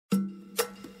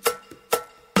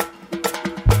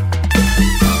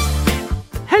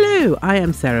Hello, I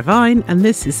am Sarah Vine, and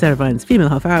this is Sarah Vine's Female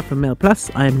Half Hour from Mail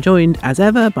Plus. I am joined, as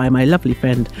ever, by my lovely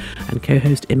friend and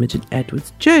co-host Imogen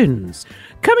Edwards-Jones.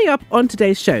 Coming up on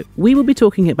today's show, we will be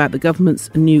talking about the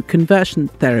government's new conversion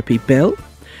therapy bill,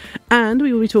 and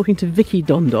we will be talking to Vicky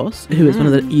Dondos, who is one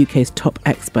of the UK's top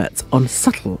experts on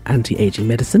subtle anti-aging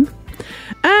medicine.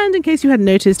 And in case you hadn't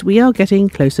noticed, we are getting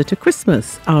closer to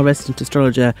Christmas. Our resident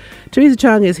astrologer, Teresa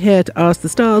Chung, is here to ask the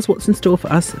stars what's in store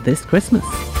for us this Christmas.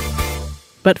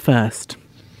 But first,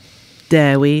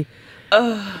 dare we talk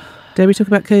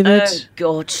about COVID? Oh,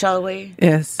 God, shall we?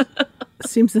 Yes.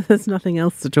 Seems that there's nothing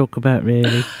else to talk about,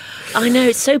 really. I know,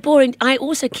 it's so boring. I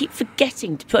also keep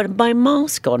forgetting to put my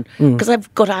mask on because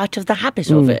I've got out of the habit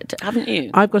of it, haven't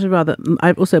you? I've got a rather...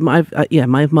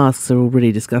 my masks are all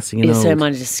really disgusting and old. So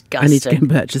mine are disgusting. I need to go and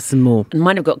purchase some more. And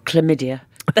mine have got chlamydia.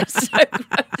 They're so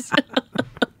gross.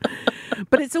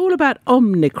 But it's all about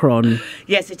Omicron.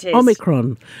 Yes, it is.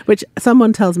 Omicron, which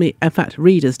someone tells me, in fact,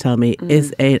 readers tell me,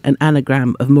 is an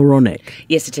anagram of moronic.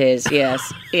 Yes, it is.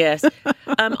 Yes, yes.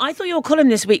 I thought your column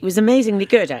this week was amazingly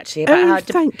good, actually. About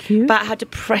thank you. About how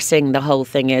depressing the whole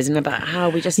thing is and about how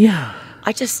we just... Yeah.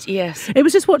 Yes. It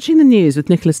was just watching the news with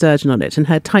Nicola Sturgeon on it and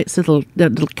her tight little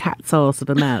cat's arse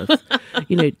of a mouth,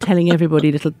 telling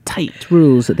everybody little tight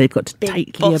rules that they've got to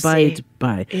tightly abide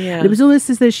by. Yeah. And it was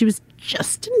almost as though she was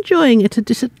just enjoying it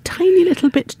just a tiny little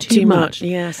bit too much.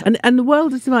 Yes. And the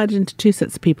world is divided into two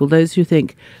sets of people, those who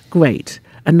think, great,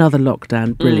 another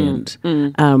lockdown, brilliant.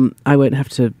 I won't have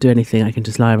to do anything, I can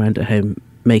just lie around at home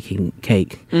making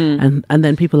cake. And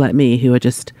then people like me who are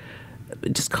just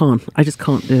can't. I just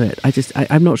can't do it.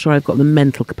 I'm not sure I've got the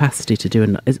mental capacity to do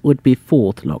it. It would be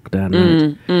fourth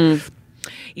lockdown, right?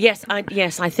 Yes,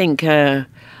 I think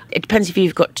it depends if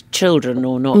you've got children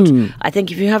or not. I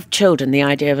think if you have children, the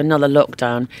idea of another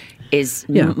lockdown is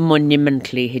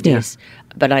monumentally hideous.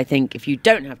 Yeah. But I think if you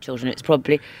don't have children, it's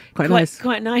probably quite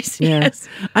nice. Yeah. Yes.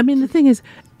 I mean, the thing is,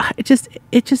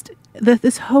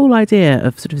 this whole idea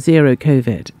of sort of zero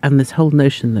COVID and this whole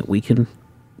notion that we can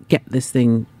get this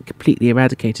thing completely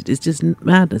eradicated is just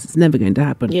madness. It's never going to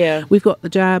happen. Yeah. We've got the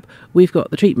jab, we've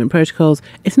got the treatment protocols.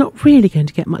 It's not really going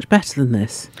to get much better than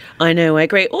this. I know, I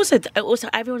agree. Also,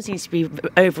 everyone seems to be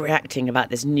overreacting about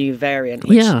this new variant,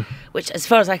 which, as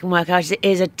far as I can work out,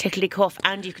 is a tickly cough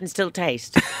and you can still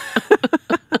taste.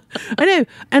 I know.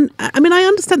 And I mean, I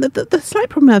understand that the slight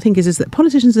problem, I think, is that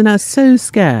politicians are now so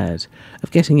scared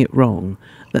of getting it wrong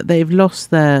that they've lost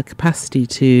their capacity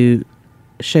to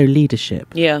show leadership.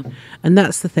 Yeah. And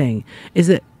that's the thing, is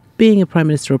that being a prime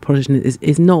minister or politician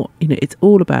is not, it's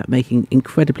all about making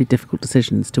incredibly difficult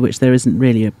decisions to which there isn't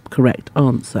really a correct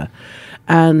answer.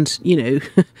 And,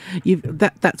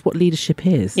 that's what leadership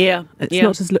is. Yeah.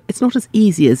 It's not as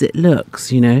easy as it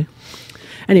looks,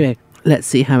 Anyway, let's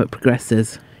see how it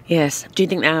progresses. Yes. Do you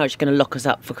think the Irish are going to lock us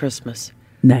up for Christmas?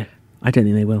 No, I don't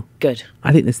think they will. Good.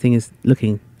 I think this thing is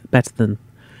looking better than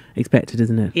expected,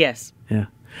 isn't it? Yes. Yeah.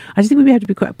 I just think we have to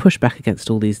be quite a pushback against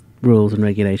all these rules and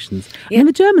regulations. Yeah. I mean,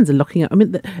 the Germans are locking up. I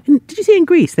mean, did you see in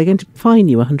Greece they're going to fine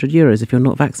you €100 if you're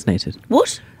not vaccinated?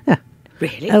 What? Yeah.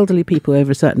 Really? Elderly people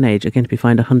over a certain age are going to be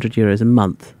fined €100 a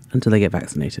month until they get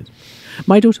vaccinated.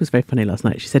 My daughter was very funny last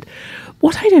night. She said,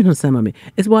 "What I don't understand, Mummy,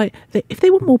 is why if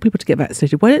they want more people to get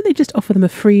vaccinated, why don't they just offer them a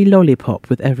free lollipop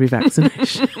with every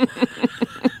vaccination?"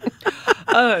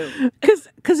 Oh,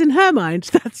 because in her mind,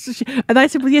 and I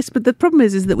said, well, yes, but the problem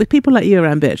is that with people like you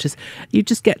around Beatrice, you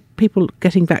just get people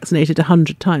getting vaccinated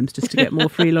 100 times just to get more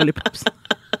free lollipops.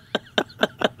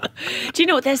 Do you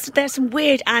know what? There's some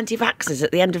weird anti-vaxxers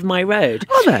at the end of my road.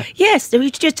 Are there? Yes, they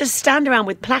just stand around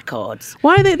with placards.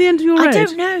 Why are they at the end of your road? I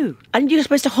don't know. And you're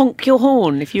supposed to honk your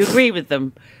horn if you agree with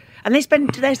them. And they spend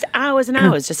there's hours and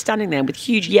hours just standing there with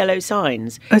huge yellow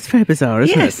signs. That's very bizarre,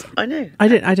 isn't it? Yes, I know. I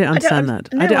don't understand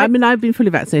that. No, I mean, I've been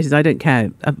fully vaccinated. I don't care.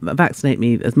 Vaccinate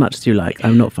me as much as you like.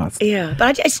 I'm not fussed. Yeah,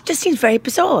 but it just seems very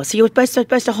bizarre. So you're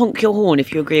supposed to honk your horn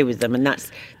if you agree with them, and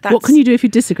that's what can you do if you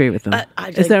disagree with them?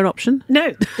 Is there an option?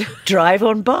 No, drive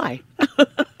on by.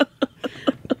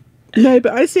 No,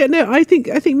 but I see it. No, I think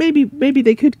maybe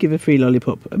they could give a free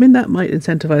lollipop. I mean, that might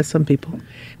incentivise some people.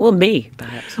 Well, me,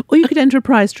 perhaps. Or you could enter a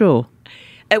prize draw.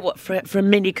 Oh, what, for a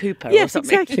Mini Cooper or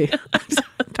something? Yes, exactly.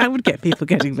 That would get people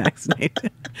getting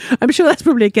vaccinated. I'm sure that's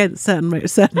probably against certain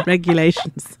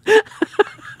regulations.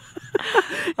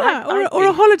 Yeah, or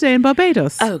a holiday in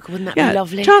Barbados. Oh, wouldn't that be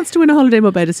lovely? Chance to win a holiday in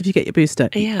Barbados if you get your booster.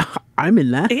 Yeah. I'm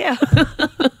in there. Yeah.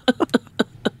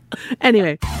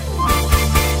 Anyway.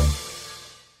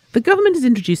 The government is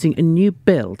introducing a new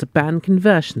bill to ban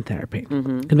conversion therapy.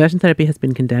 Mm-hmm. Conversion therapy has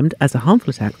been condemned as a harmful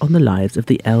attack on the lives of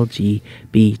the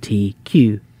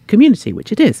LGBTQ community,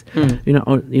 which it is.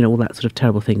 Mm. All that sort of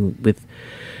terrible thing with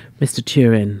Mr.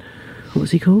 Turing. What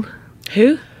was he called?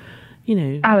 Who? You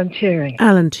know, Alan Turing.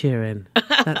 Alan Turing.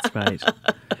 That's right.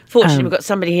 Fortunately, we've got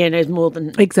somebody here who knows more than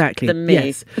me.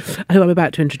 Yes, who I'm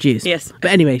about to introduce. Yes.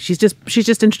 But anyway, she's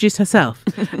just introduced herself.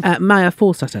 Maya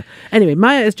Forstater. Anyway,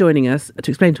 Maya is joining us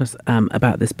to explain to us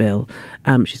about this bill.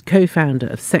 She's co-founder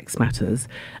of Sex Matters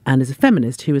and is a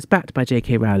feminist who was backed by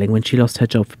J.K. Rowling when she lost her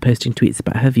job for posting tweets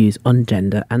about her views on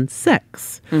gender and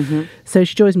sex. Mm-hmm. So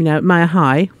she joins me now. Maya,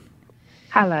 hi.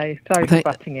 Hello, sorry for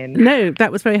butting in. No,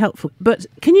 that was very helpful. But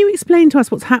can you explain to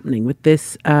us what's happening with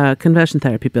this conversion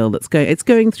therapy bill it's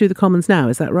going through the Commons now,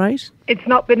 is that right? It's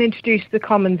not been introduced to the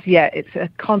Commons yet. It's a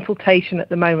consultation at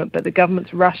the moment, but the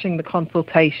government's rushing the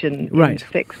consultation in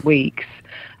 6 weeks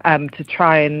to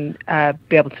try and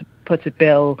be able to put a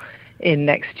bill in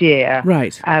next year.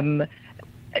 Right.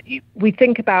 We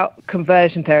think about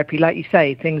conversion therapy, like you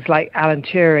say, things like Alan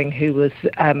Turing, who was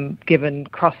given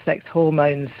cross-sex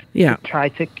hormones to try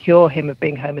to cure him of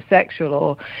being homosexual,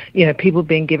 or people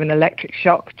being given electric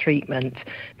shock treatment.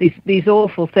 These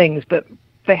awful things, but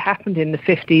they happened in the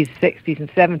 50s, 60s,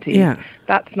 and 70s. Yeah.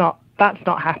 That's not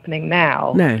happening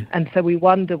now. No. And so we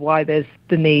wonder why there's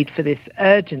the need for this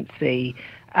urgency.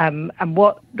 And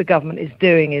what the government is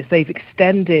doing is they've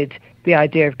extended the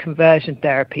idea of conversion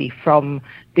therapy from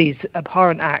these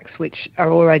abhorrent acts, which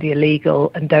are already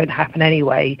illegal and don't happen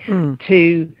anyway,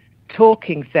 to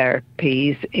talking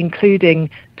therapies, including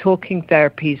talking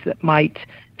therapies that might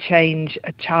change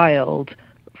a child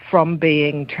from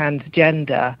being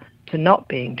transgender to not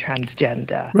being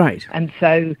transgender. Right. And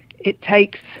so it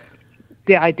takes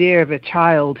the idea of a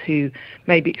child who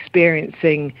may be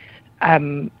experiencing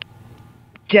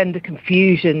gender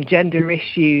confusion, gender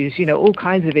issues, all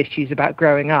kinds of issues about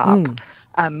growing up,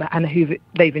 and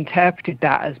they've interpreted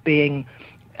that as being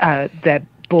they're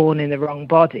born in the wrong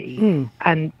body.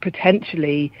 And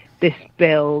potentially this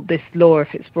law,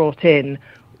 if it's brought in,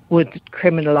 would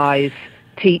criminalise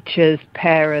teachers,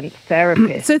 parents,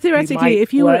 therapists. So theoretically,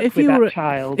 if you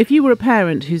were a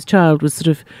parent whose child was sort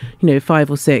of 5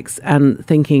 or 6 and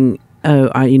thinking,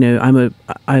 I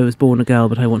was born a girl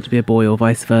but I want to be a boy, or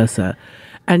vice versa,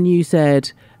 and you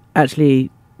said,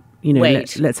 actually,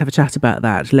 let's have a chat about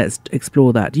that, let's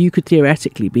explore that, you could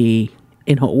theoretically be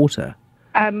in hot water.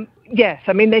 Yes,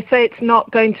 I mean, they say it's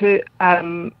not going to,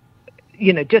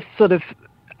 just sort of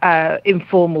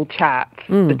informal chats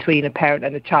between a parent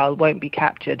and a child won't be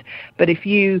captured. But if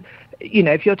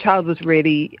if your child was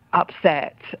really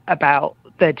upset about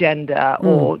their gender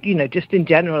or, just in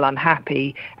general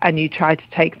unhappy, and you try to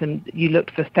take them, you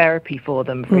looked for therapy for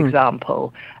them, for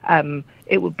example,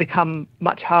 it would become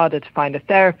much harder to find a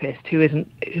therapist who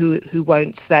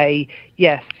won't say,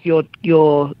 yes, your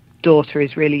daughter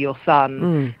is really your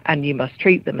son and you must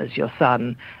treat them as your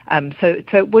son. So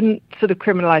it wouldn't sort of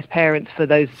criminalise parents for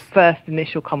those first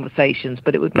initial conversations,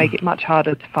 but it would make it much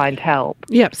harder to find help.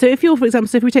 Yeah, so if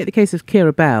we take the case of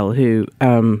Keira Bell, who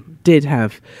did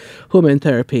have hormone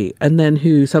therapy and then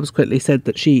who subsequently said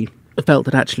that she felt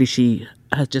that actually she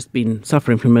has just been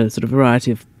suffering from a sort of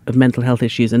variety of mental health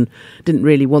issues and didn't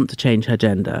really want to change her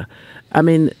gender. I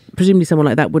mean, presumably someone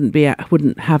like that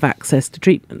wouldn't have access to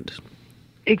treatment.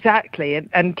 Exactly.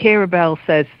 And Keira Bell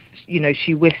says,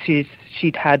 she wishes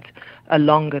she'd had a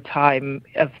longer time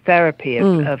of therapy,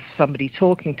 of somebody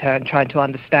talking to her and trying to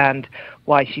understand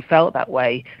why she felt that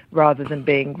way, rather than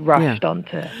being rushed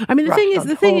onto. I mean, the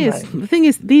thing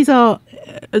is,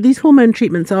 these hormone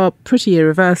treatments are pretty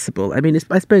irreversible. I mean,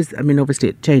 obviously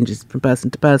it changes from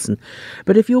person to person,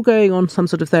 but if you're going on some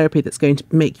sort of therapy that's going to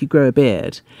make you grow a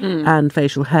beard and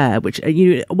facial hair, which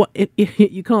you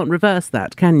can't reverse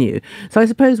that, can you? So I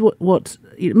suppose what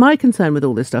my concern with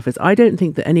all this stuff is, I don't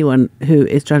think that anyone who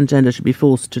is transgender should be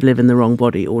forced to live in the wrong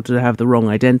body or to have the wrong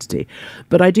identity,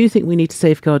 but I do think we need to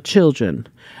safeguard children.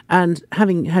 And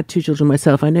having had 2 children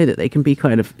myself, I know that they can be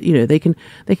kind of, they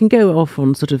can go off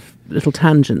on sort of little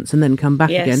tangents and then come back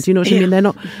again. Do you know what I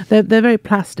mean? They're very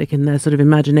plastic in their sort of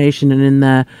imagination and in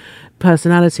their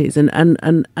personalities,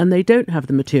 and they don't have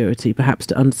the maturity perhaps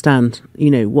to understand,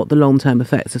 what the long-term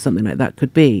effects of something like that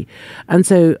could be. And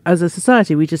so as a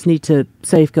society, we just need to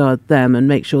safeguard them and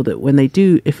make sure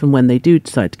that if and when they do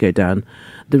decide to go down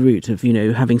the route of,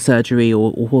 having surgery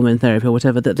or hormone therapy or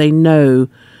whatever, that they know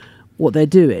what they're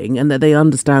doing and that they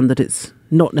understand that it's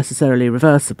not necessarily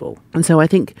reversible. And so I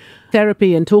think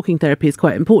therapy and talking therapy is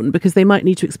quite important, because they might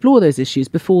need to explore those issues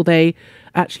before they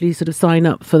actually sort of sign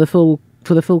up for the full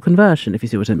conversion, if you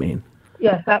see what I mean.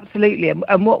 Yes, absolutely.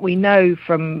 And what we know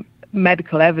from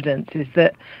medical evidence is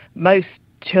that most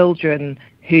children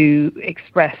who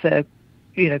express a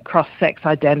cross-sex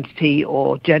identity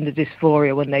or gender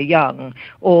dysphoria when they're young,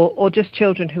 or just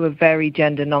children who are very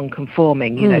gender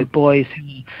non-conforming, boys who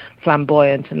are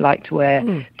flamboyant and like to wear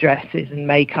dresses and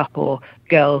makeup, or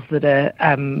girls that are,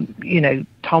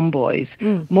 tomboys.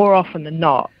 More often than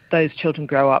not, those children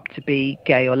grow up to be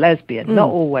gay or lesbian. Not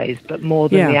always, but more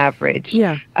than the average.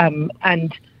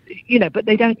 But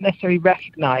they don't necessarily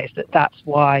recognise that that's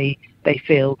why they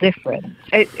feel different.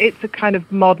 It's a kind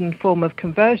of modern form of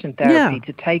conversion therapy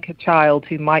to take a child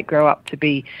who might grow up to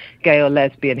be gay or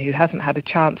lesbian, who hasn't had a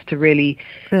chance to really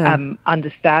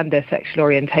understand their sexual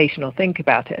orientation or think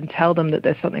about it, and tell them that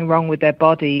there's something wrong with their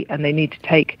body and they need to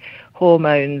take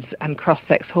hormones and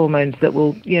cross-sex hormones that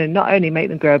will, not only make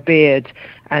them grow a beard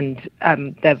and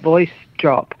their voice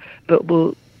drop, but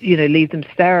will, leave them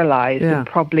sterilized and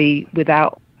probably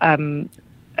without a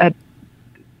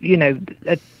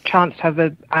chance to have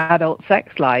an adult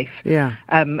sex life,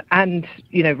 and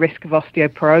risk of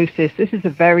osteoporosis. This is a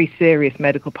very serious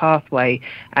medical pathway,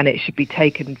 and it should be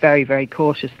taken very, very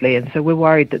cautiously. And so we're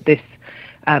worried that this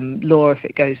law, if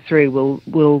it goes through,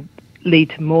 will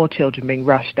lead to more children being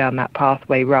rushed down that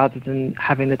pathway rather than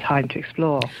having the time to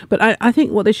explore. But I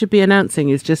think what they should be announcing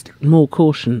is just more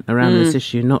caution around this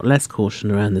issue, not less caution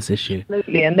around this issue.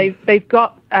 Absolutely, and they've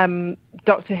got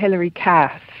Dr. Hilary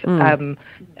Cass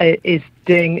is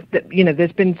doing.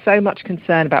 There's been so much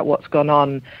concern about what's gone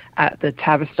on at the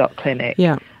Tavistock Clinic.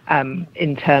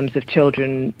 In terms of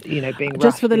children, being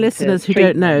just for the listeners who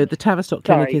don't know, the Tavistock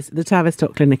Clinic is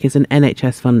an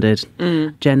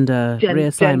NHS-funded gender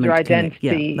reassignment identity.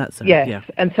 Clinic. That's it. Yes,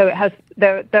 and so it has.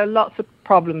 There are lots of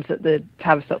problems at the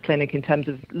Tavistock Clinic in terms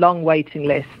of long waiting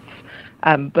lists,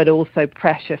 but also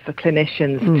pressure for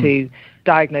clinicians to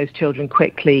diagnose children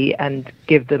quickly and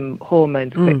give them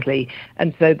hormones quickly.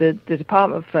 And so the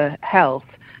Department for Health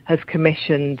has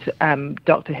commissioned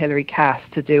Dr. Hilary Cass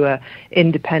to do an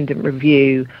independent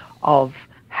review of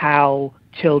how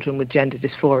children with gender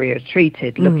dysphoria are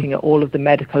treated, looking at all of the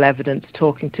medical evidence,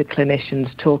 talking to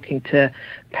clinicians, talking to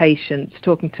patients,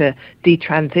 talking to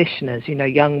detransitioners,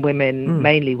 young women,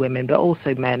 mainly women, but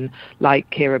also men like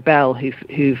Kira Bell,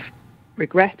 who've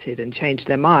regretted and changed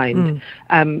their mind.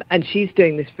 And she's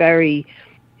doing this very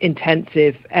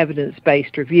intensive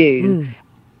evidence-based review.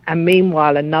 And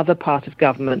meanwhile, another part of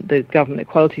government, the Government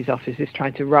Equalities Office, is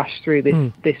trying to rush through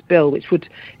this bill, which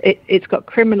it's got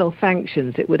criminal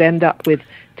sanctions. It would end up with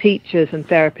teachers and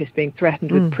therapists being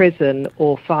threatened with prison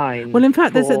or fines. Well, in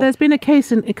fact, there's been a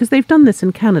case, because they've done this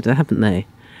in Canada, haven't they?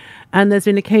 And there's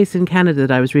been a case in Canada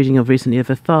that I was reading of recently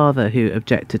of a father who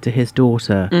objected to his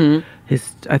daughter.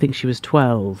 I think she was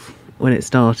 12 when it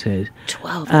started.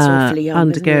 12, that's awfully young,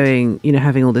 undergoing,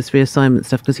 having all this reassignment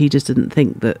stuff, because he just didn't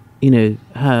think that,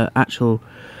 her actual,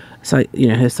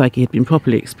 her psyche had been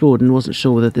properly explored and wasn't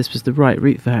sure whether this was the right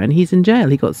route for her. And he's in jail.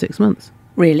 He got 6 months.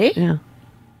 Really? Yeah.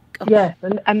 Yes,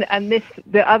 and this,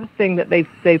 the other thing that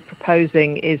they're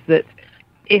proposing is that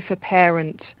if a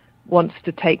parent wants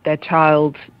to take their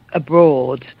child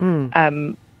abroad,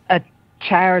 a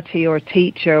charity or a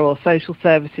teacher or social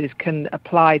services can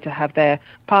apply to have their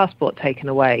passport taken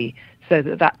away so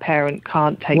that parent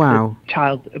can't take the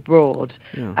child abroad.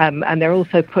 And they're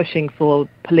also pushing for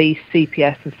police,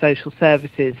 CPS and social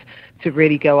services to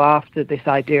really go after this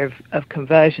idea of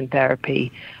conversion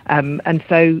therapy. And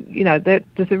so,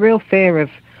 there's a real fear of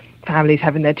families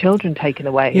having their children taken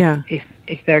away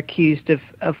if they're accused of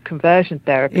conversion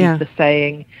therapy for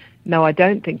saying, no, I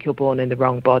don't think you're born in the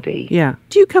wrong body. Yeah.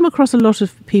 Do you come across a lot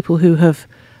of people who have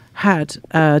had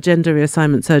gender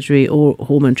reassignment surgery or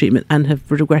hormone treatment and have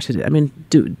regretted it? I mean,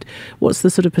 what's the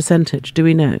sort of percentage? Do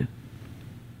we know?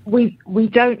 We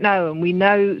don't know, and we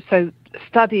know. So, a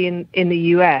study in the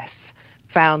US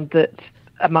found that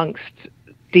amongst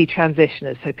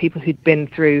detransitioners, so people who'd been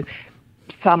through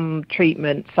some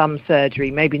treatment, some surgery,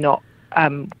 maybe not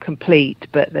complete,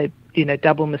 but they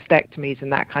double mastectomies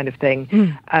and that kind of thing.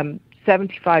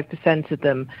 75% of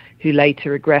them who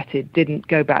later regretted didn't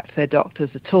go back to their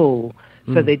doctors at all.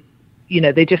 So they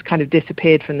just kind of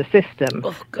disappeared from the system.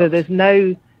 Oh, so there's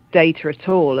no data at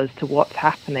all as to what's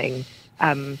happening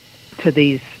to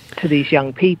these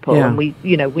young people. And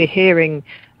we're hearing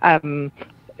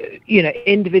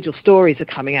individual stories are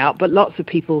coming out, but lots of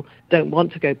people don't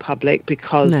want to go public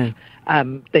because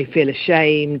they feel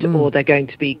ashamed or they're going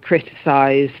to be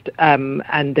criticised,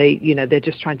 and they're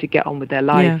just trying to get on with their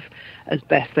life as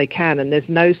best they can, and there's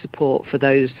no support for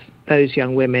those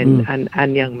young women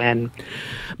and young men.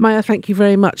 Maya, thank you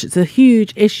very much. It's a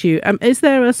huge issue. Is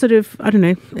there a sort of,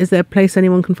 is there a place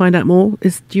anyone can find out more?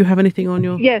 Do you have anything on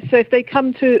your... Yes, so if they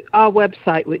come to our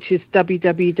website, which is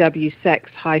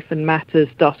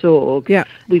www.sex-matters.org,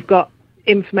 we've got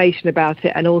information about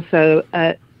it and also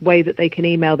a way that they can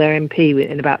email their MP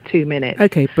in about 2 minutes.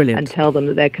 Okay, brilliant. And tell them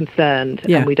that they're concerned,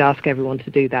 and we'd ask everyone to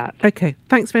do that. Okay,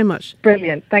 thanks very much.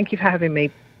 Brilliant. Thank you for having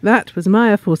me. That was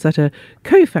Maya Forsetter,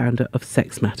 co-founder of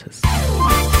Sex Matters.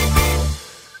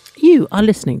 You are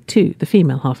listening to The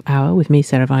Female Half Hour with me,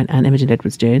 Sarah Vine, and Imogen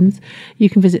Edwards-Jones. You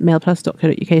can visit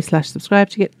mailplus.co.uk/subscribe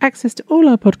to get access to all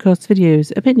our podcasts,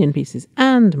 videos, opinion pieces,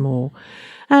 and more.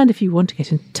 And if you want to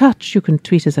get in touch, you can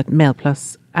tweet us at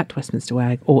mailplus at Westminster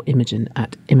Wag or Imogen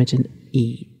at Imogen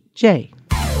EJ.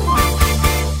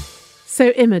 So,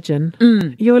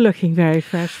 Imogen, you're looking very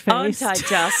fresh-faced. Aren't I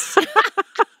just?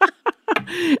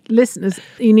 Listeners,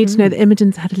 you need to know that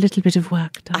Imogen's had a little bit of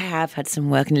work done. I have had some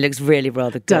work and it looks really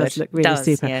rather good. Does look really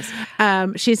super. Yes.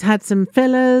 She's had some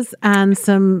fillers and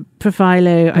some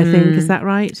Profilo, I think. Is that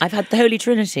right? I've had the Holy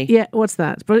Trinity. Yeah, what's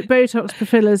that? Botox,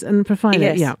 fillers and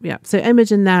Profilo. Yes. Yeah. So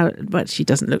Imogen now, but she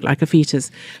doesn't look like a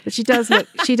fetus, but she does look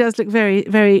very,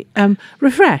 very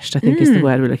refreshed, I think is the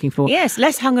word we're looking for. Yes,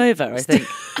 less hungover, I think.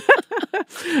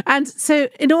 And so,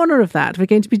 in honour of that, we're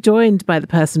going to be joined by the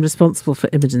person responsible for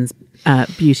Imogen's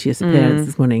beauteous appearance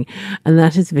this morning, and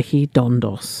that is Vicky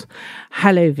Dondos.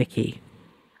 Hello, Vicky.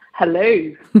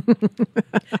 Hello.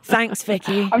 Thanks,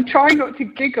 Vicky. I'm trying not to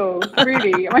giggle,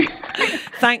 really.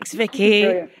 Thanks, Vicky.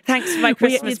 Brilliant. Thanks for my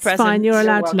Christmas it's present. Fine, you're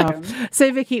allowed to welcome. laugh.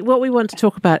 So, Vicky, what we want to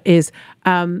talk about is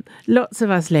lots of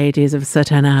us ladies of a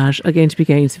certain age are going to be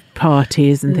going to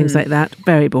parties and things like that.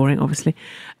 Very boring, obviously.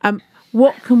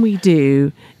 What can we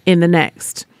do in the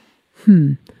next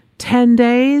 10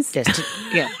 days? Just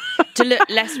to look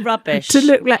less rubbish. To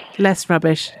look less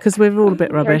rubbish, because we're all a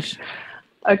bit rubbish.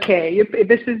 Okay,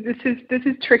 this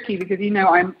is tricky because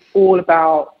I'm all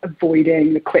about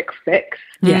avoiding the quick fix.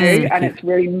 Yes, and it's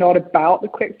really not about the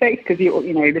quick fix because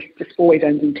this just always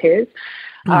ends in tears.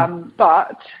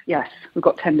 But yes, we've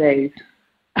got 10 days.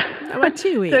 About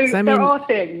 2 weeks. So there are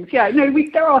things.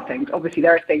 There are things. Obviously,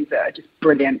 there are things that are just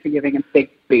brilliant for giving a big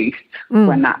boost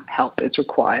when that help is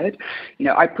required.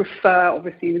 I prefer,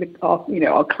 obviously, with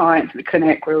our clients at the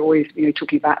clinic, we're always,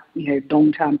 talking about,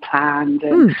 long-term plans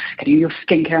and getting your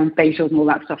skincare and facials and all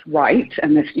that stuff right.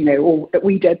 And this, all that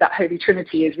we did, that Holy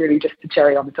Trinity is really just the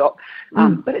cherry on the top.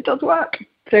 But it does work.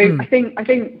 So I think.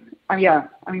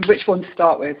 Which one to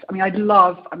start with?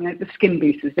 The skin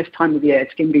boosters this time of year,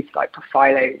 skin boosters like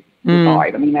Profilo,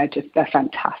 Revive. They're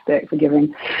fantastic for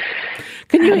giving.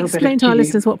 Can you explain to our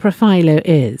listeners what Profilo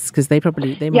is? Because they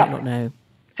might not know.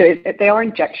 So they are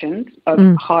injections of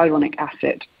hyaluronic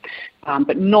acid.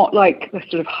 But not like the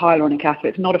sort of hyaluronic acid.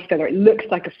 It's not a filler. It looks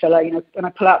like a filler. When I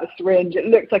pull out the syringe, it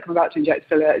looks like I'm about to inject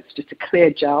filler. It's just a clear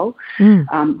gel,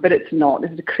 but it's not.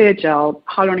 This is a clear gel,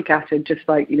 hyaluronic acid, just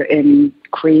like in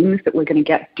creams that we're going to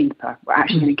get deeper. We're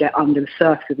actually going to get under the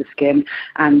surface of the skin,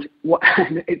 and what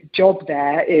its job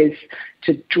there is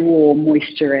to draw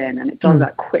moisture in, and it does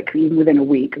that quickly, even within a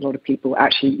week. A lot of people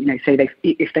actually, say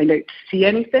if they don't see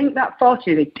anything that fast,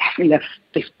 they definitely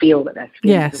they feel that their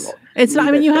skin is a lot. It's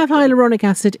like, you have hyaluronic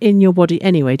acid in your body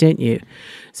anyway, don't you?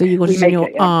 So you've got it in your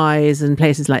eyes and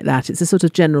places like that. It's a sort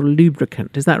of general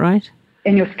lubricant, is that right?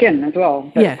 In your skin as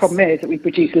well. But the problem is that we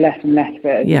produce less and less of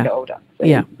it as we get older.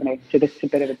 So, so this is a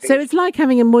bit of a boost. So it's like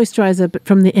having a moisturiser, but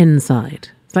from the inside.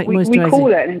 It's like moisturising. We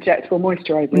call it an injectable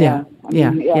moisturiser.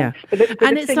 Yeah. But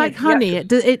it's like honey.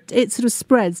 It sort of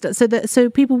spreads so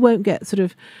people won't get sort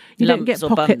of don't get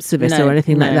pockets of it or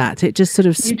anything like that. It just sort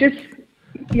of.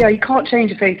 You can't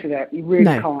change the face of it. You really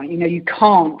can't. You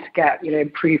can't get,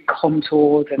 improved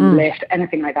contours and lift,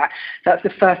 anything like that. That's the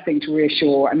first thing to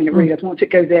reassure. It really does. Once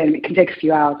it goes in, it can take a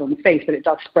few hours on the face, but it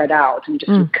does spread out and just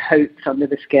sort of coats under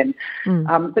the skin.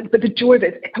 But the joy of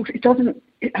it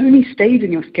only stays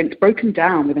in your skin. It's broken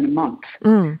down within a month.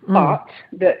 But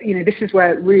this is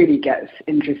where it really gets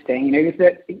interesting. Is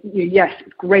that yes,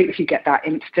 it's great if you get that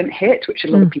instant hit, which a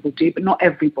lot of people do, but not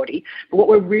everybody. But what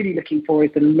we're really looking for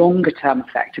is the longer term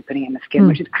effect of putting in the skin,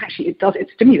 which is actually it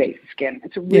stimulates the skin.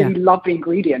 It's a really lovely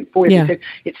ingredient for you. So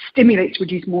it stimulates to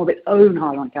produce more of its own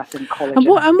hyaluronic acid and collagen.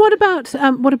 And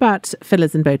what about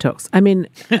fillers and Botox?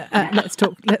 Let's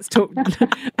talk.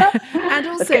 And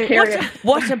also,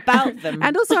 what about them?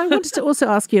 And also, I wanted to also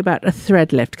ask you about a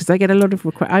thread lift, because I get a lot of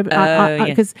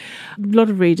because a lot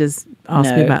of readers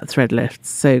ask me about thread lifts.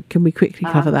 So can we quickly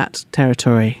cover that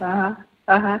territory?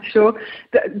 Sure.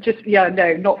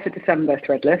 Not for December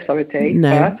thread lifts, I would say.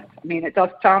 No. First. It does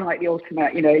sound like the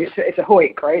ultimate, it's a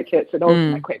hoik, right? It's an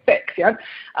ultimate quick fix,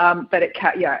 but it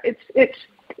can,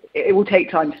 it will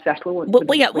take time to settle.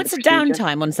 What's the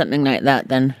downtime on something like that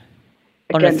then?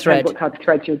 Again, on a thread? What type of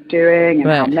threads you're doing and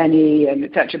how many and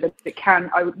etc. But it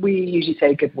can, we usually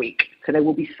say a good week. So there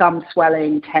will be some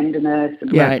swelling, tenderness,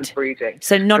 and bruising.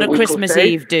 So not a Christmas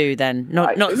Eve do then?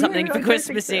 Not something for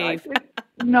Christmas Eve?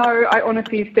 No, I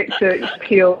honestly stick to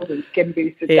peels and skin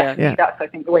boosters. Definitely, that's I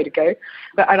think the way to go.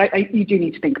 But you do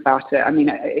need to think about it. I mean,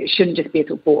 it shouldn't just be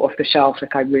sort of bought off the shelf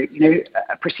like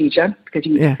a procedure, because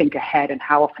you need to think ahead and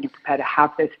how often you're prepared to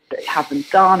have them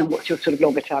done, and what's your sort of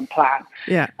longer term plan.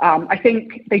 Yeah. I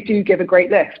think they do give a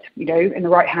great lift. In the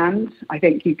right hands, I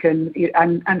think you can,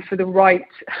 and for the right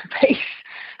face,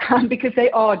 because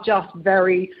they are just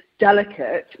very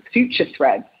delicate suture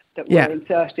threads that we're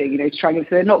inserting, to try and,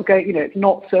 so they're not going, it's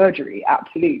not surgery,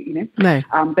 absolutely, No.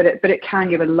 But it can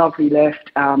give a lovely lift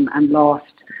and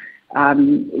last,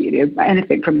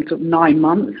 anything from sort of 9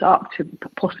 months up to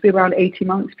possibly around 18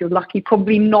 months if you're lucky.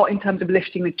 Probably not in terms of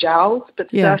lifting the jowls,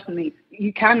 but certainly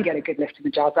you can get a good lift in the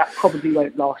jowls. That probably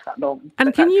won't last that long.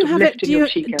 And can you have it?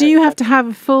 Do you have to have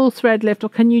a full thread lift, or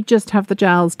can you just have the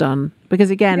jowls done?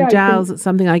 Because again, jowls is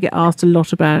something I get asked a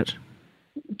lot about.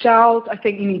 Jowls, I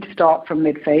think you need to start from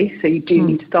mid-face, so you do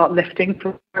need to start lifting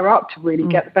from there up to really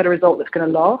get the better result that's going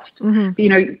to last.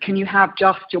 But, can you have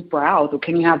just your brows, or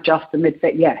can you have just the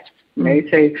mid-face? Yes.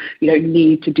 So you don't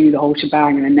need to do the whole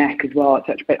shebang and the neck as well,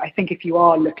 etc. But I think if you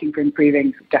are looking for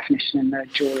improving definition in the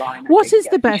jawline, what is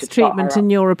the best treatment in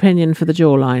your opinion for the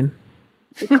jawline?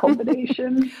 The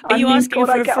combination. Are you asking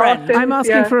for a friend? I'm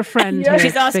asking for a friend. Yes.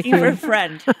 She's asking for a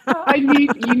friend.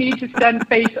 You need to send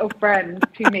face of friend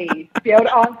to me to be able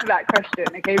to answer that question,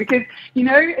 okay? Because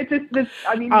it's just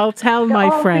I'll tell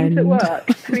my friend. Things that work,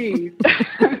 please.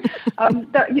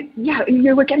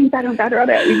 We're getting better and better at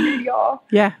it. We really are.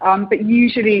 Yeah. But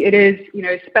usually it is,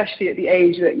 especially at the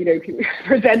age that people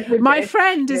present with. My this,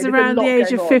 friend is around the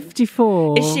age of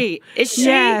 54. Is she?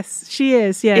 Yes, she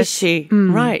is. Yes. Is she?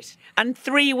 Right. And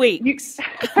 3 weeks.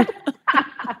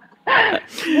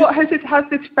 What has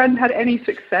this friend had any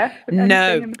success with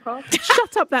anything in the past?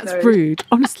 Shut up, that's rude.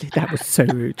 Honestly, that was so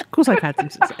rude. Of course I've had some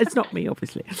success. It's not me,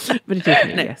 obviously. But it is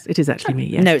me, yes. It is actually me,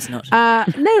 yes. No, it's not.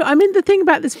 No, I mean, the thing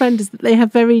about this friend is that they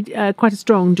have quite a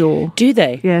strong jaw. Do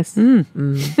they? Yes. And,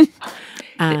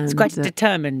 it's quite a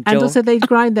determined jaw. And also they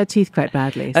grind their teeth quite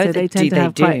badly. So they tend to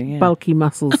have quite bulky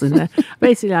muscles in there.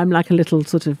 Basically, I'm like a little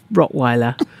sort of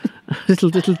Rottweiler. a little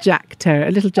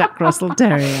Jack Russell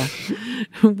Terrier,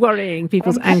 worrying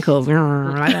people's ankles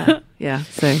like that. Yeah.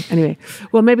 So anyway,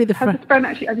 well, maybe has this friend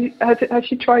actually has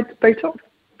she tried Botox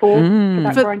for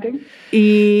that grinding?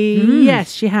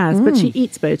 Yes, she has, but she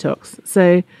eats Botox.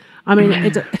 So I mean,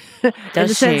 in the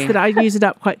sense that I use it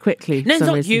up quite quickly. No, it's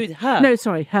not you, her. No,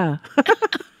 sorry, her.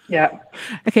 Yeah.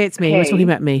 Okay, it's me. We're talking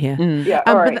about me here. Yeah.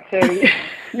 All right.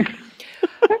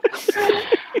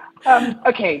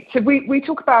 Okay, so we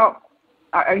talk about,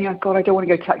 God, I don't want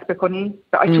to go textbook on you,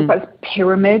 but I talk about this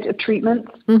pyramid of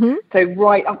treatments. So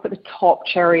right up at the top,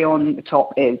 cherry on the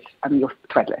top is your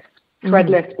threadless.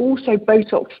 Threadless, also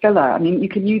Botox filler. I mean, you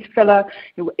can use filler.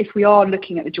 If we are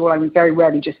looking at the jawline, we very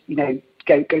rarely just,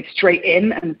 go straight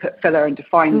in and put filler and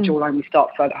define the jawline. We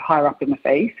start further higher up in the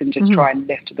face and just try and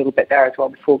lift a little bit there as well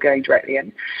before going directly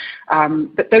in.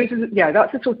 But those are,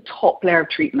 that's the sort of top layer of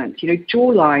treatments.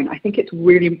 Jawline, I think it's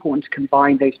really important to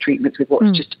combine those treatments with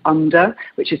what's just under,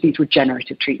 which is these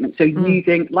regenerative treatments. So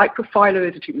using, like Profhilo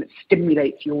is a treatment that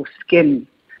stimulates your skin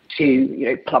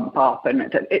to plump up,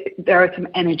 and there are some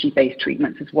energy-based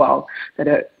treatments as well that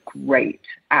are great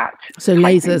at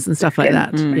lasers and stuff like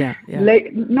that.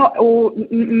 Not all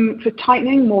for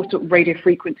tightening, more sort of radio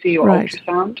frequency or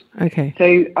ultrasound. Okay.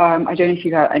 So I don't know if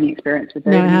you've had any experience with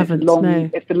those. No, I haven't.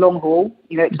 It's the long haul.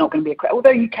 It's not going to be a quick.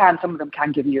 Although some of them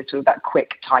can give you sort of that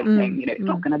quick tightening. It's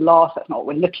not going to last. That's not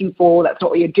what we're looking for. That's not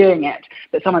what you're doing it.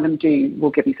 But some of them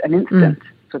will give you an instant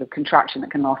sort of contraction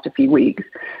that can last a few weeks.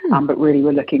 But really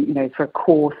we're looking, for a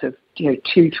course of,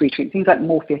 2-3 treatments, things like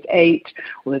Morpheus 8,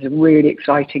 or there's a really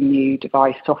exciting new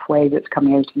device software that's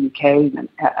coming out in the UK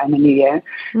in the new year.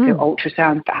 So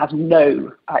ultrasound that has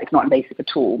it's not invasive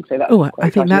at all. So that's I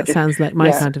think that sounds like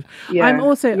my kind of. Yeah. I'm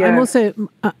also,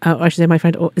 I should say my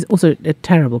friend is also a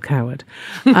terrible coward.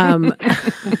 And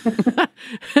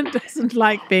doesn't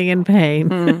like being in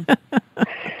pain.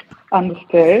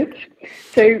 Understood.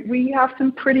 So we have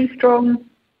some pretty strong.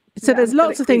 So there's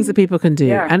lots of things that people can do,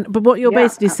 but what you're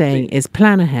basically saying is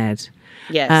plan ahead.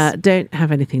 Yes. Don't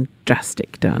have anything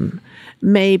drastic done.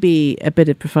 Maybe a bit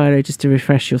of Profhilo just to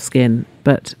refresh your skin,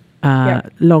 but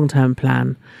long-term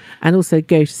plan, and also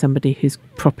go to somebody who's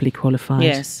properly qualified.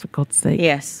 Yes, for God's sake.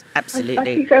 Yes, absolutely. I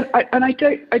think so, and I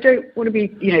don't want to be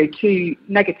too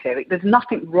negative. There's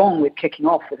nothing wrong with kicking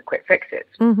off with a quick fixes,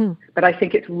 but I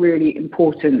think it's really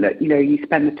important that you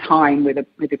spend the time with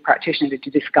a practitioner to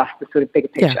discuss the sort of bigger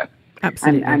picture.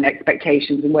 and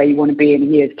expectations and where you want to be in a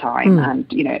year's time. And,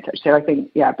 so I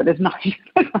think, but there's nothing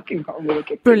wrong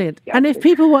with it. Brilliant. And if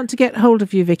people want to get hold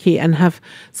of you, Vicky, and have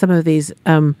some of these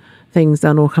things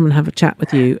done or come and have a chat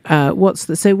with you,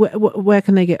 where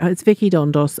can they get? It's Vicky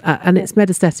Dondos, and it's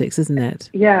Medestetics, isn't it?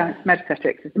 Yeah,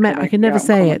 Medestetics. I can never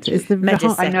say it. It's the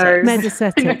I know.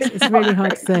 Medestetics. It's really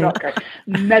hard to say.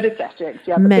 Medestetics.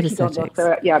 Yeah, Medestetics.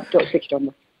 Dr. Vicky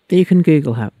Dondos. You can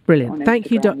Google her. Brilliant.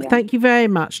 Thank you, Thank you very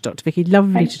much, Dr. Vicky.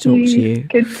 Lovely to talk to you.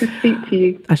 Good to speak to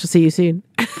you. I shall see you soon.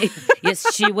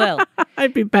 Yes, she will.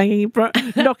 I've been banging,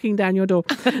 knocking down your door.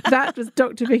 That was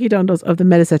Dr. Vicky Dondos of the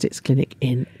Medestetics Clinic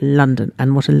in London.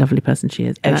 And what a lovely person she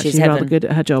is. And she's rather good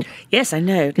at her job. Yes, I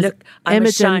know. Look, I'm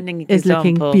a shining is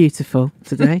example. Looking beautiful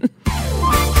today.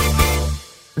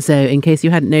 So, in case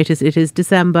you hadn't noticed, it is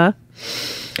December.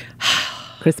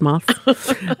 Christmas.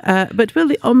 But will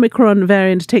the Omicron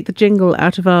variant take the jingle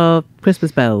out of our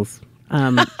Christmas bells?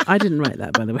 I didn't write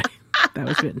that, by the way. That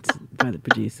was written by the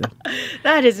producer.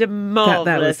 That is a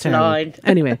marvellous line.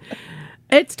 Anyway,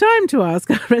 it's time to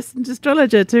ask our resident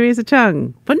astrologer, Teresa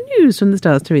Chung, for news from the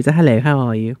stars. Teresa, hello, how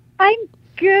are you? I'm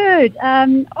good.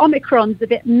 Omicron's a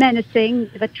bit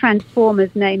menacing, the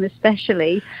Transformers name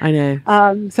especially. I know.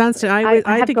 I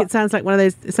think it sounds like one of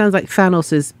those, it sounds like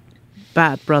Thanos'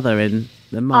 bad brother in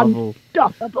the Marvel.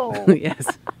 Unstoppable.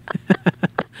 Yes.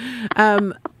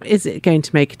 Is it going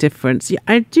to make a difference? Yeah,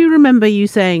 I do remember you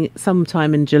saying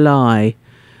sometime in July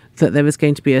that there was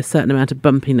going to be a certain amount of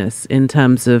bumpiness in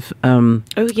terms of oh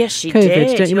yes, she COVID.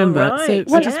 did. Don't you remember? Right.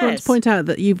 So I just want to point out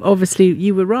that you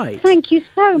were right. Thank you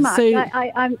so much. So,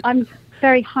 I'm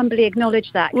very humbly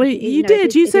acknowledge that. Well, you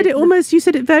did. You said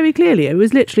it very clearly. It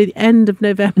was literally the end of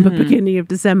November, beginning of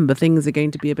December. Things are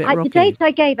going to be a bit rocky. The dates I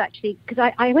gave, actually,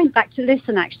 because I went back to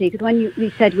listen, actually, because when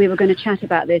we said we were going to chat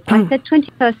about this, I said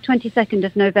 21st, 22nd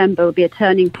of November would be a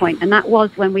turning point, and that was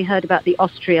when we heard about the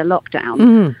Austria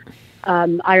lockdown.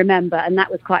 I remember, and that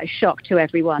was quite a shock to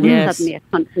everyone. Yes. Suddenly a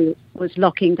country was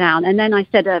locking down. And then I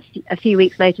said a few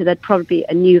weeks later there'd probably be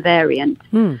a new variant.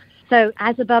 So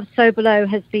as above, so below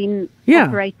has been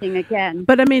operating again.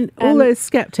 But I mean, all those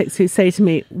skeptics who say to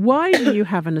me, why do you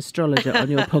have an astrologer on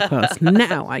your podcast?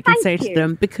 Now I can say to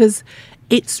them, because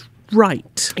it's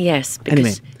right. Yes,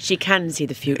 because she can see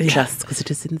the future. Yes, because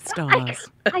it is in the stars.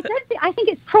 I think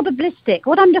it's probabilistic.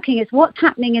 What I'm looking at is what's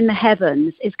happening in the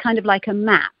heavens is kind of like a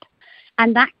map.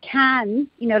 And that can,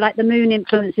 like the moon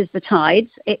influences the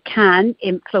tides, it can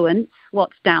influence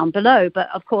what's down below. But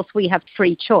of course, we have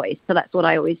free choice. So that's what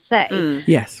I always say.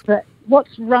 Yes. But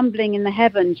what's rumbling in the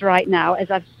heavens right now, as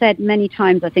I've said many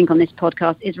times, I think, on this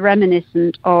podcast, is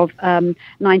reminiscent of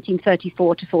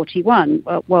 1934 to 41,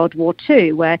 World War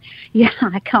II, where,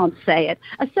 I can't say it,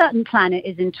 a certain planet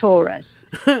is in Taurus.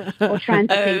 Or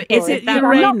transiting is it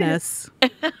Uranus?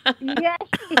 Yes,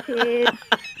 it is.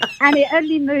 And it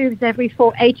only moves every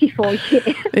 84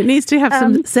 years. It needs to have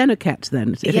some Xenocat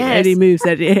then. If it only moves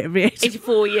every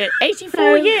 84 years.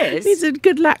 84 years? It's a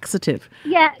good laxative.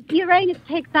 Yeah, Uranus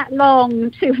takes that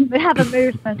long to have a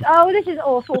movement. Oh, this is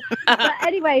awful. But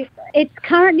anyway, it's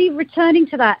currently returning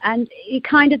to that, and it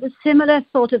kind of the similar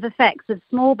sort of effects of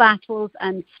small battles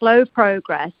and slow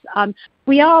progress.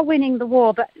 We are winning the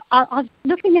war, but I was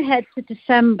looking ahead to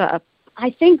December. I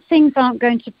think things there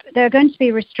are going to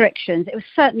be restrictions. It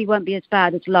certainly won't be as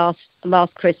bad as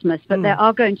last Christmas, but there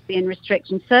are going to be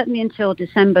restrictions, certainly until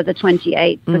December the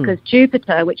 28th, because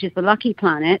Jupiter, which is the lucky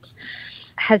planet,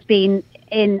 has been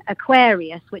in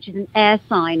Aquarius, which is an air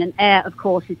sign, and air, of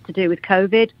course, is to do with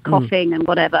COVID, coughing and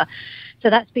whatever. So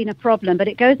that's been a problem. But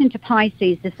it goes into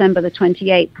Pisces December the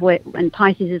 28th, and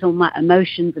Pisces is all my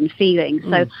emotions and feelings.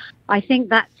 So I think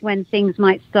that's when things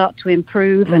might start to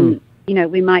improve and,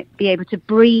 we might be able to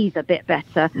breathe a bit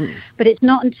better. But it's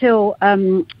not until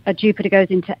Jupiter goes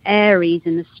into Aries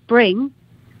in the spring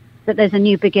that there's a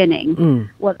new beginning.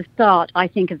 Well, the start, I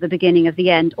think, of the beginning of the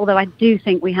end, although I do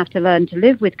think we have to learn to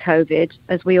live with COVID,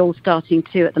 as we're all starting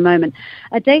to at the moment.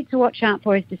 A date to watch out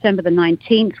for is December the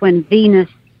 19th, when Venus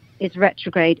is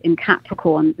retrograde in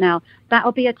Capricorn. Now,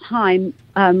 that'll be a time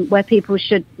where people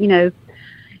should,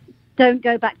 don't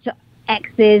go back to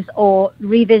exes or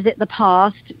revisit the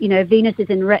past. Venus is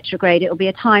in retrograde. It'll be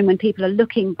a time when people are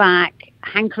looking back,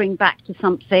 hankering back to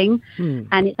something,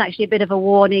 and it's actually a bit of a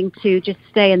warning to just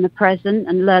stay in the present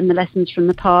and learn the lessons from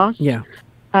the past. Yeah.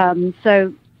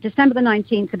 So December the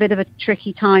 19th, a bit of a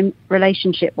tricky time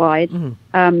relationship-wise.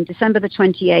 December the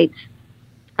 28th,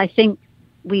 I think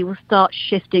we will start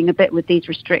shifting a bit with these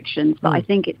restrictions, but I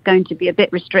think it's going to be a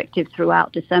bit restrictive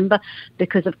throughout December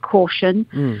because of caution,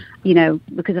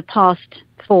 because of past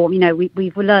form.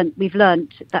 We've learned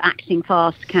that acting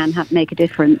fast can make a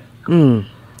difference.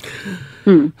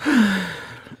 Okay.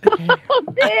 Oh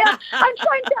dear! I'm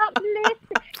trying to uplift.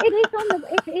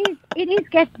 It is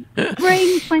getting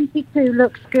spring 22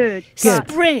 looks good.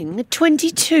 Spring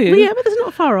 22. Well, yeah, but it's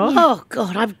not far off. Oh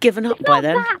God, I've given up by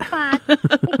then. It's not that bad.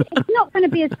 It's not going to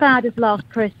be as bad as last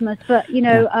Christmas, but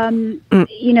the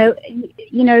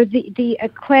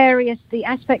Aquarius, the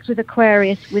aspects with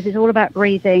Aquarius, which is all about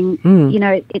breathing.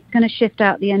 It's going to shift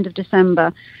out the end of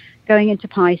December, going into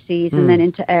Pisces and then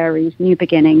into Aries, new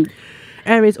beginnings.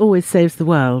 Aries always saves the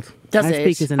world. Does I it?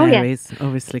 speak as an Aries,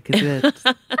 obviously, because they're just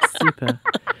super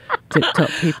tip-top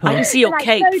people. I can see your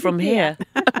cake from here.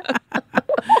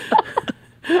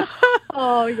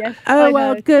 Oh, yes. Oh,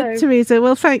 well, good, Teresa.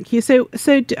 Well, thank you. So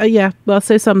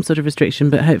some sort of restriction,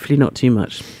 but hopefully not too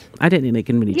much. I don't think they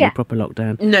can really do a proper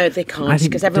lockdown. No, they can't,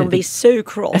 because everyone will be so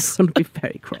cross. Everyone will be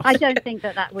very cross. I don't think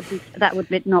that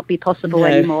would not be possible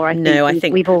anymore. I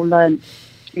think we've all learned.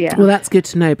 Yeah. Well, that's good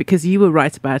to know, because you were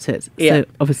right about it. Yeah. So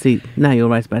obviously now you're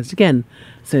right about it again.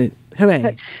 So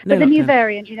hooray. But the new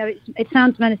variant, it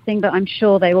sounds menacing, but I'm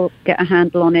sure they will get a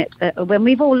handle on it. When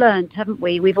we've all learned, haven't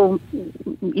we? We've all,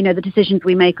 the decisions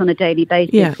we make on a daily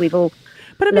basis, we've all.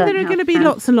 But I mean, there are going to be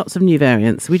lots and lots of new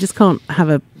variants. We just can't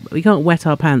we can't wet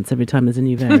our pants every time there's a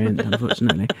new variant,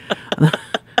 unfortunately.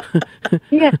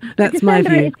 Yeah. That's my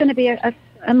view. It's going to be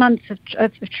a month of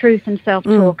truth and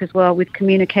self-talk as well, with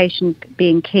communication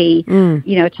being key.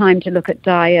 A time to look at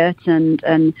diet and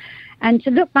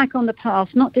to look back on the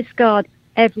past, not discard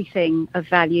everything of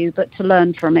value, but to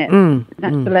learn from it.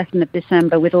 That's the lesson of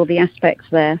December, with all the aspects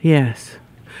there. Yes.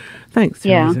 Thanks,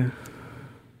 Teresa.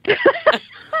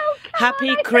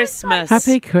 Happy Christmas.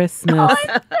 Happy Christmas. Oh,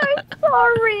 I'm so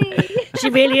sorry. She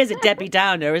really is a Debbie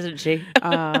Downer, isn't she? No,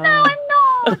 I'm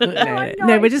not.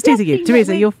 No, we're just teasing you.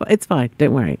 Teresa, it's fine.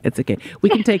 Don't worry. It's okay. We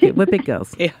can take it. We're big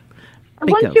girls. Yeah. I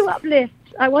want to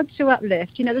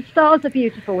uplift. The stars are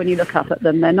beautiful when you look up at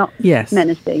them. They're not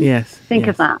menacing. Yes. Think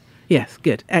of that. Yes,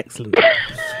 good. Excellent.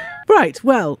 Right,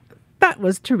 well, that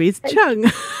was Therese Chung.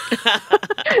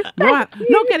 Wow.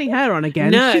 Not getting her on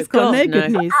again. No, she's got no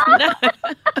good news. No.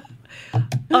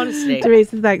 Honestly.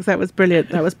 Teresa, thanks. That was brilliant.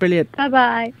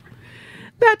 Bye-bye.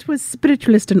 That was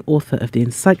spiritualist and author of the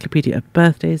Encyclopedia of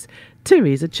Birthdays,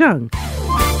 Theresa Chung.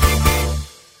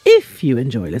 If you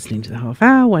enjoy listening to the Half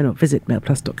Hour, why not visit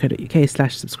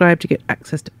mailplus.co.uk/subscribe to get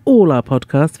access to all our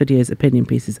podcasts, videos, opinion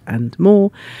pieces and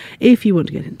more. If you want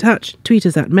to get in touch, tweet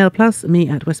us at mailplus, me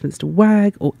at Westminster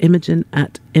Wag, or Imogen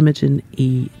at Imogen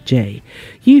EJ.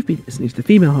 You've been listening to the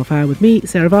Female Half Hour with me,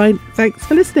 Sarah Vine. Thanks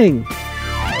for listening.